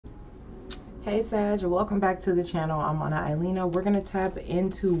Hey Sag, welcome back to the channel. I'm Anna Eilina. We're going to tap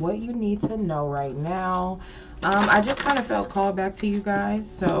into what you need to know right now. I just kind of felt called back to you guys,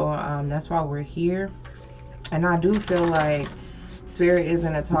 so that's why we're here. And I do feel like Spirit is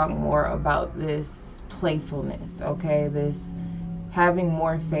going to talk more about this playfulness, okay? This having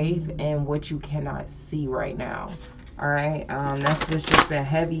more faith in what you cannot see right now. All right, that's just been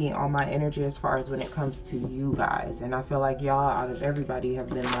heavy on my energy as far as when it comes to you guys. And I feel like y'all, out of everybody, have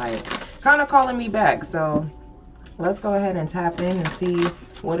been like kind of calling me back. So let's go ahead and tap in and see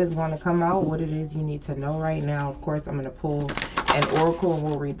what is going to come out, what it is you need to know right now. Of course, I'm going to pull an oracle and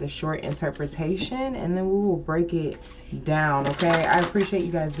we'll read the short interpretation and then we will break it down. Okay, I appreciate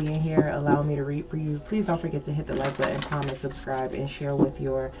you guys being here. Allow me to read for you. Please don't forget to hit the like button, comment, subscribe, and share with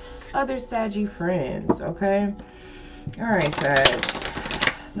your other Saggy friends. Okay. All right,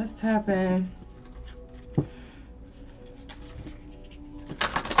 Sag, let's tap in.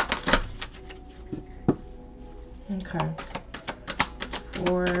 Okay,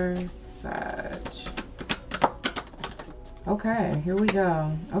 for Sag. Okay, here we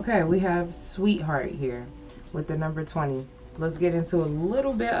go. Okay, we have Sweetheart here with the number 20. Let's get into a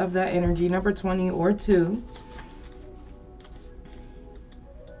little bit of that energy. Number 20 or 2.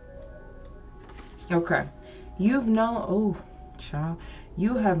 Okay. You've known, oh, child,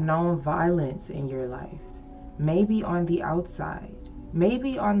 you have known violence in your life. Maybe on the outside,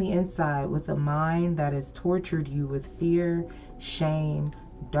 maybe on the inside, with a mind that has tortured you with fear, shame,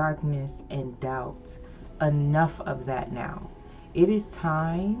 darkness, and doubt. Enough of that now. It is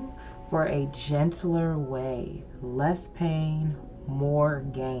time for a gentler way. Less pain, more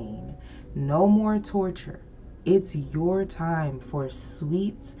gain. No more torture. It's your time for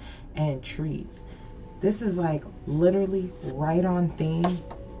sweets and treats. This is like literally right on theme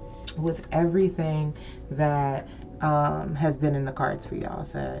with everything that has been in the cards for y'all,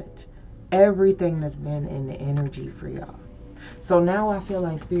 Sag. Everything that's been in the energy for y'all. So now I feel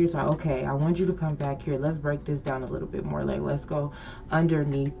like Spirit's like, okay, I want you to come back here. Let's break this down a little bit more. Like, let's go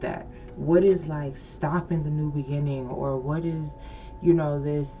underneath that. What is like stopping the new beginning? Or what is, you know,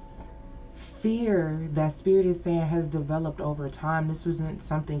 this fear that Spirit is saying has developed over time? This wasn't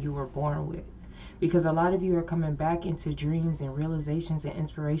something you were born with. Because a lot of you are coming back into dreams and realizations and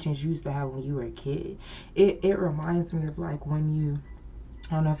inspirations you used to have when you were a kid. It reminds me of like when you,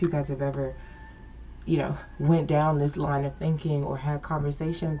 I don't know if you guys have ever, you know, went down this line of thinking or had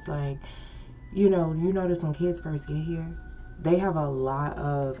conversations like, you notice when kids first get here, they have a lot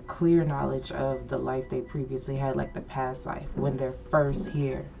of clear knowledge of the life they previously had, like the past life when they're first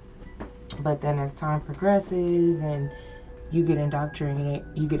here. But then as time progresses and you get indoctrinated,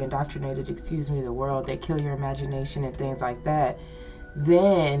 the world, they kill your imagination and things like that,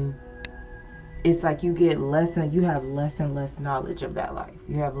 then it's like you have less and less knowledge of that life.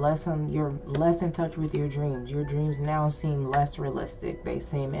 You're less in touch with your dreams. Your dreams now seem less realistic. They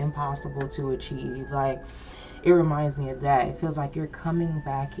seem impossible to achieve. Like, it reminds me of that. It feels like you're coming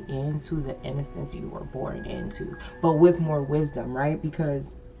back into the innocence you were born into, but with more wisdom, right?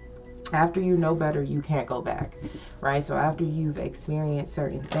 Because after you know better, you can't go back, right? So after you've experienced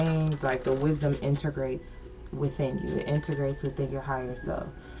certain things, like the wisdom integrates within you. It integrates within your higher self,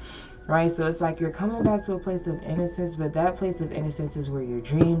 right? So it's like you're coming back to a place of innocence, but that place of innocence is where your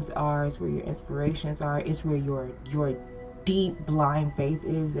dreams are, it's where your inspirations are, it's where your deep blind faith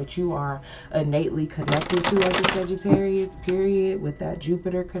is that you are innately connected to as a Sagittarius, period, with that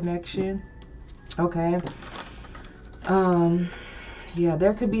Jupiter connection. Okay. Yeah,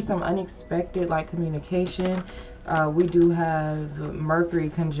 there could be some unexpected like communication. We do have Mercury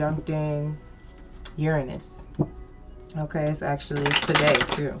conjuncting Uranus. Okay, it's actually today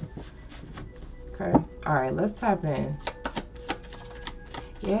too. Okay, all right, let's tap in.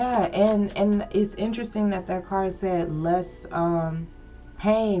 Yeah, and it's interesting that card said less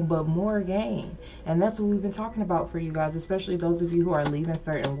pain but more gain, and that's what we've been talking about for you guys, especially those of you who are leaving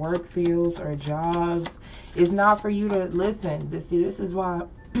certain work fields or jobs. It's not for you to listen. This is why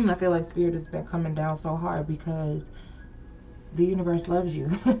I feel like Spirit has been coming down so hard, because the universe loves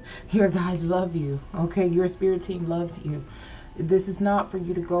you. Your guides love you. Okay, your spirit team loves you. This is not for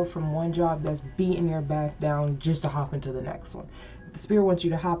you to go from one job that's beating your back down just to hop into the next one. The Spirit wants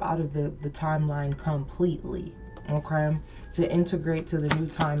you to hop out of the timeline completely. Okay, to integrate to the new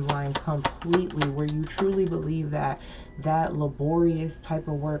timeline completely, where you truly believe that laborious type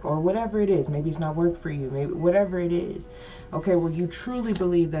of work, or whatever it is, maybe it's not work for you, maybe whatever it is, okay, where you truly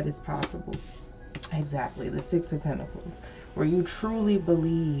believe that it's possible. Exactly, the Six of Pentacles, where you truly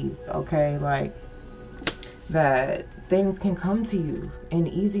believe, okay, like that things can come to you in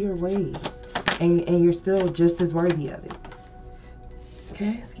easier ways, and you're still just as worthy of it.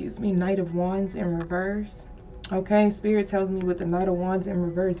 Okay, excuse me, Knight of Wands in reverse. Okay, Spirit tells me with the Knight of Wands in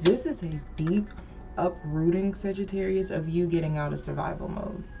reverse, this is a deep uprooting, Sagittarius, of you getting out of survival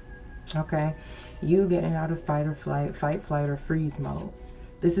mode. Okay, you getting out of fight or flight, fight, flight, or freeze mode.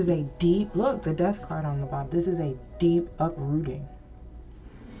 This is a deep, look, the Death card on the bottom. This is a deep uprooting.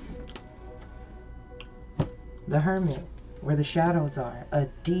 The Hermit, where the shadows are, a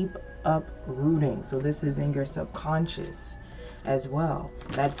deep uprooting. So this is in your subconscious as well.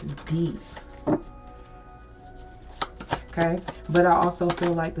 That's deep. Okay, but I also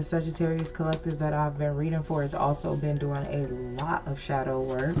feel like the Sagittarius collective that I've been reading for has also been doing a lot of shadow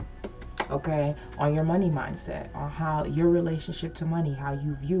work, okay, on your money mindset, on how your relationship to money, how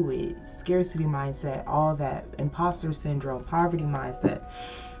you view it, scarcity mindset, all that, imposter syndrome, poverty mindset.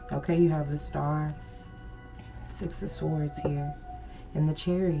 Okay, you have the Star, Six of Swords here, and the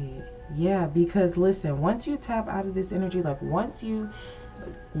Chariot. Yeah, because listen, once you tap out of this energy, like once you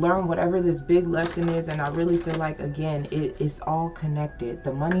learn whatever this big lesson is, and I really feel like, again, it's all connected.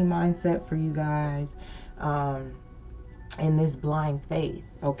 The money mindset for you guys, and this blind faith,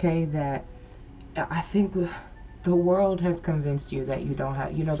 okay, that I think the world has convinced you that you don't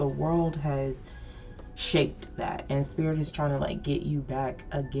have, you know, the world has shaped that, and Spirit is trying to like get you back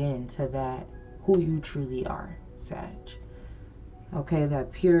again to that, who you truly are, Sag. Okay,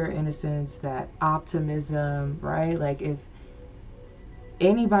 that pure innocence, that optimism, right? Like if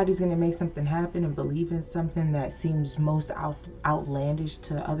anybody's going to make something happen and believe in something that seems most outlandish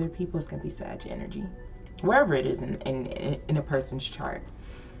to other people, it's going to be Sag energy, wherever it is in a person's chart.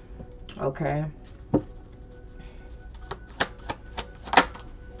 Okay.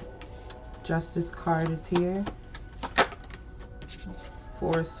 Justice card is here.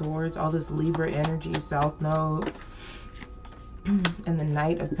 Four of Swords, all this Libra energy, South Node, and the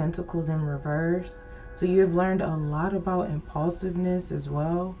Knight of Pentacles in reverse. So you have learned a lot about impulsiveness as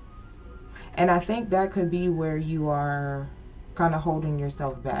well. And I think that could be where you are kind of holding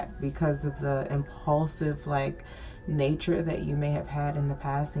yourself back because of the impulsive like nature that you may have had in the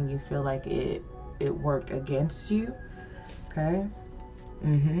past, and you feel like it worked against you. Okay.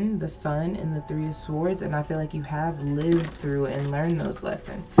 The Sun and the Three of Swords, and I feel like you have lived through and learned those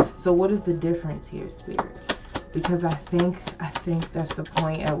lessons. So what is the difference here, Spirit? Because I think that's the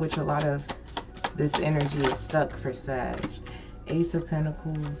point at which a lot of this energy is stuck for Sag. Ace of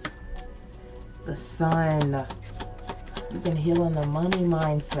Pentacles, the Sun. You've been healing the money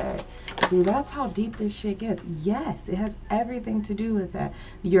mindset. See, that's how deep this shit gets. Yes, it has everything to do with that.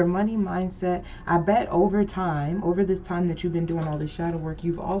 Your money mindset. I bet over time, over this time that you've been doing all this shadow work,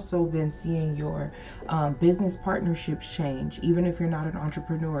 you've also been seeing your business partnerships change. Even if you're not an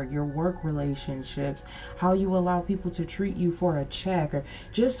entrepreneur, your work relationships, how you allow people to treat you for a check, or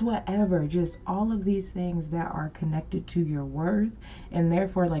just whatever. Just all of these things that are connected to your worth. And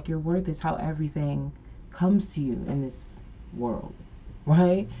therefore, like, your worth is how everything comes to you in this world,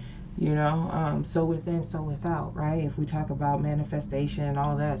 right? You know, so within, so without, right? If we talk about manifestation and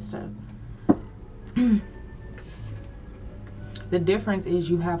all that stuff. The difference is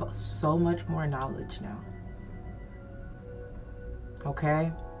you have so much more knowledge now.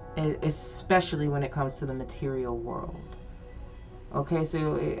 Okay? Especially when it comes to the material world. Okay, so,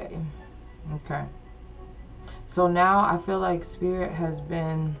 okay. So now I feel like Spirit has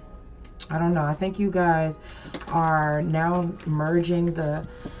been, I don't know, I think you guys are now merging the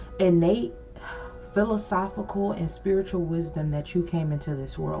innate philosophical and spiritual wisdom that you came into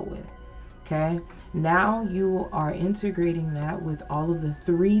this world with. Okay, now you are integrating that with all of the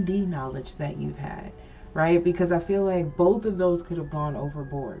 3D knowledge that you've had, right? Because I feel like both of those could have gone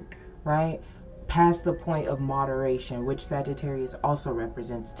overboard, right? Past the point of moderation, which Sagittarius also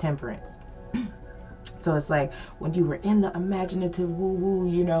represents temperance. So it's like when you were in the imaginative woo-woo,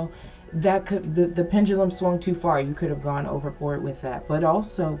 you know, that could, the pendulum swung too far. You could have gone overboard with that. But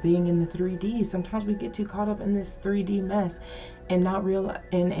also being in the 3D, sometimes we get too caught up in this 3D mess and not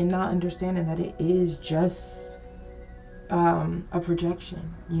not understanding that it is just a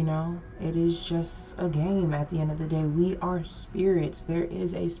projection, you know. It is just a game at the end of the day. We are spirits. There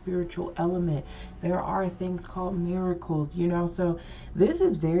is a spiritual element. There are things called miracles, you know. So this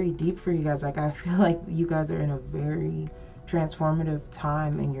is very deep for you guys. Like, I feel like you guys are in a very transformative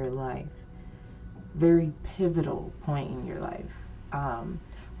time in your life, very pivotal point in your life,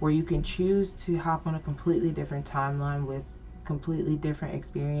 where you can choose to hop on a completely different timeline with completely different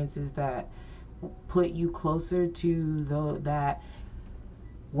experiences that put you closer to that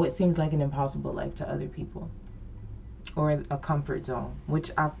what seems like an impossible life to other people, or a comfort zone,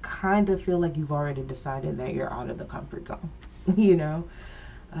 which I kind of feel like you've already decided that you're out of the comfort zone. You know.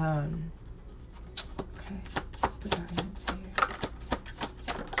 Okay, just the guidance here.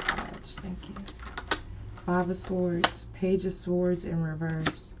 Thank you. Five of Swords, Page of Swords in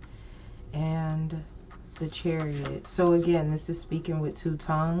reverse, and the Chariot. So again, this is speaking with two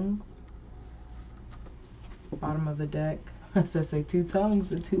tongues. Bottom of the deck. As I say, two tongues,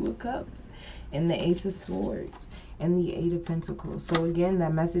 the Two of Cups, and the Ace of Swords, and the Eight of Pentacles. So again,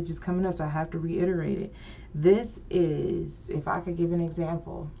 that message is coming up, so I have to reiterate it. This is, if I could give an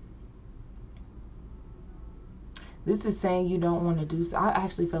example, this is saying you don't want to do so. I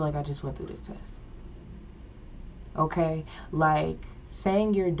actually feel like I just went through this test. Okay? Like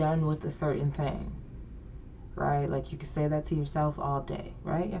saying you're done with a certain thing. Right? Like you can say that to yourself all day.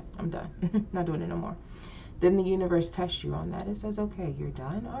 Right? Yeah, I'm done. Not doing it no more. Then the universe tests you on that. It says, okay, you're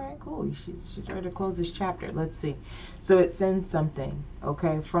done. All right, cool. She's ready to close this chapter. Let's see. So it sends something,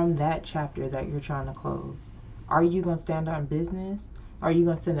 okay, from that chapter that you're trying to close. Are you going to stand on business? Are you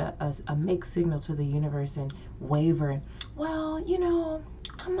going to send a mixed signal to the universe and waver? Well, you know,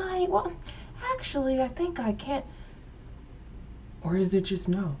 I might. Well, actually, I think I can't. Or is it just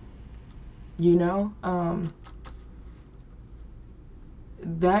no? You know?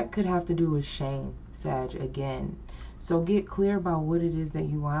 That could have to do with shame, Sag, again. So get clear about what it is that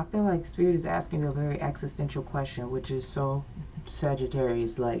you want. I feel like Spirit is asking you a very existential question, which is so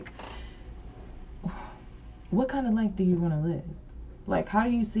Sagittarius. Like, what kind of life do you want to live? Like, how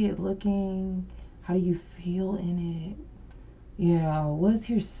do you see it looking? How do you feel in it? You know, what's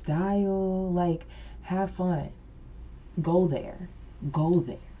your style? Like, have fun. Go there. Go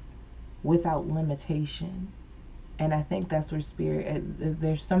there. Without limitation. And I think that's where Spirit,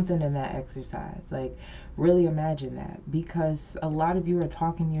 there's something in that exercise. Like, really imagine that. Because a lot of you are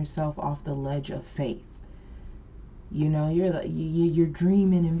talking yourself off the ledge of faith. You know, you're like, you're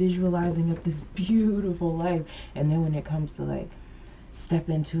dreaming and visualizing of this beautiful life. And then when it comes to, like, step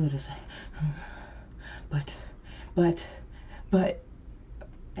into it, it's like, but.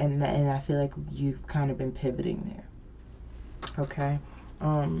 And I feel like you've kind of been pivoting there. Okay?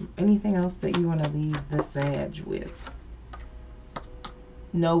 Anything else that you want to leave the Sag with?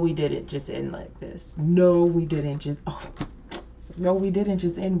 No, we didn't just end like this. No, we didn't just, no, we didn't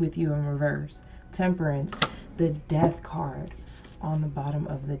just end with you in reverse. Temperance, the Death card on the bottom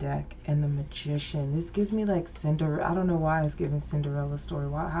of the deck, and the Magician. This gives me like Cinderella. I don't know why it's giving Cinderella story.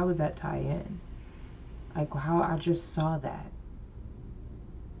 Why, how would that tie in? Like, how I just saw that.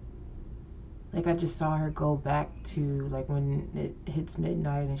 Like, I just saw her go back to, like, when it hits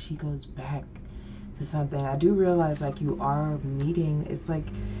midnight and she goes back to something. I do realize, like, you are meeting. It's like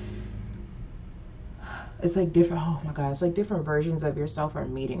different, oh my God, it's like different versions of yourself are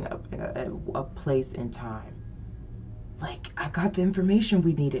meeting up at a place in time. Like, I got the information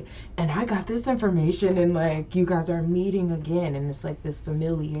we needed, and I got this information, and, like, you guys are meeting again, and it's like this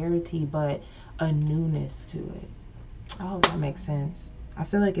familiarity, but a newness to it. Oh, that makes sense. I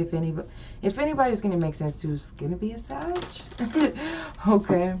feel like if anybody's gonna make sense to, it's gonna be a Sag.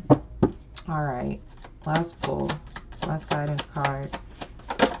 Okay. All right. Last pull. Last guidance card.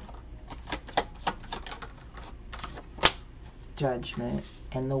 Judgment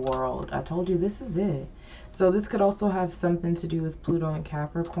and the World. I told you this is it. So this could also have something to do with Pluto and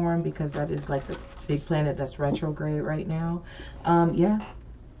Capricorn, because that is like the big planet that's retrograde right now. Yeah.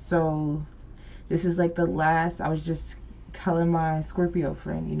 So this is like the last. I was just telling my Scorpio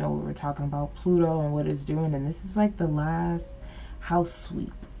friend, you know, we were talking about Pluto and what it's doing, and this is like the last house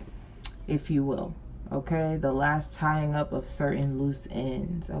sweep, if you will. Okay, the last tying up of certain loose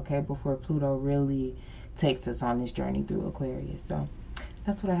ends, okay, before Pluto really takes us on this journey through Aquarius. So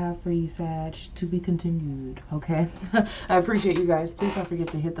that's what I have for you, Sag, to be continued. Okay. I appreciate you guys. Please don't forget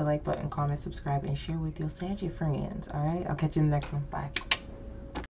to hit the like button, comment, subscribe, and share with your Sag friends. All right, I'll catch you in the next one. Bye.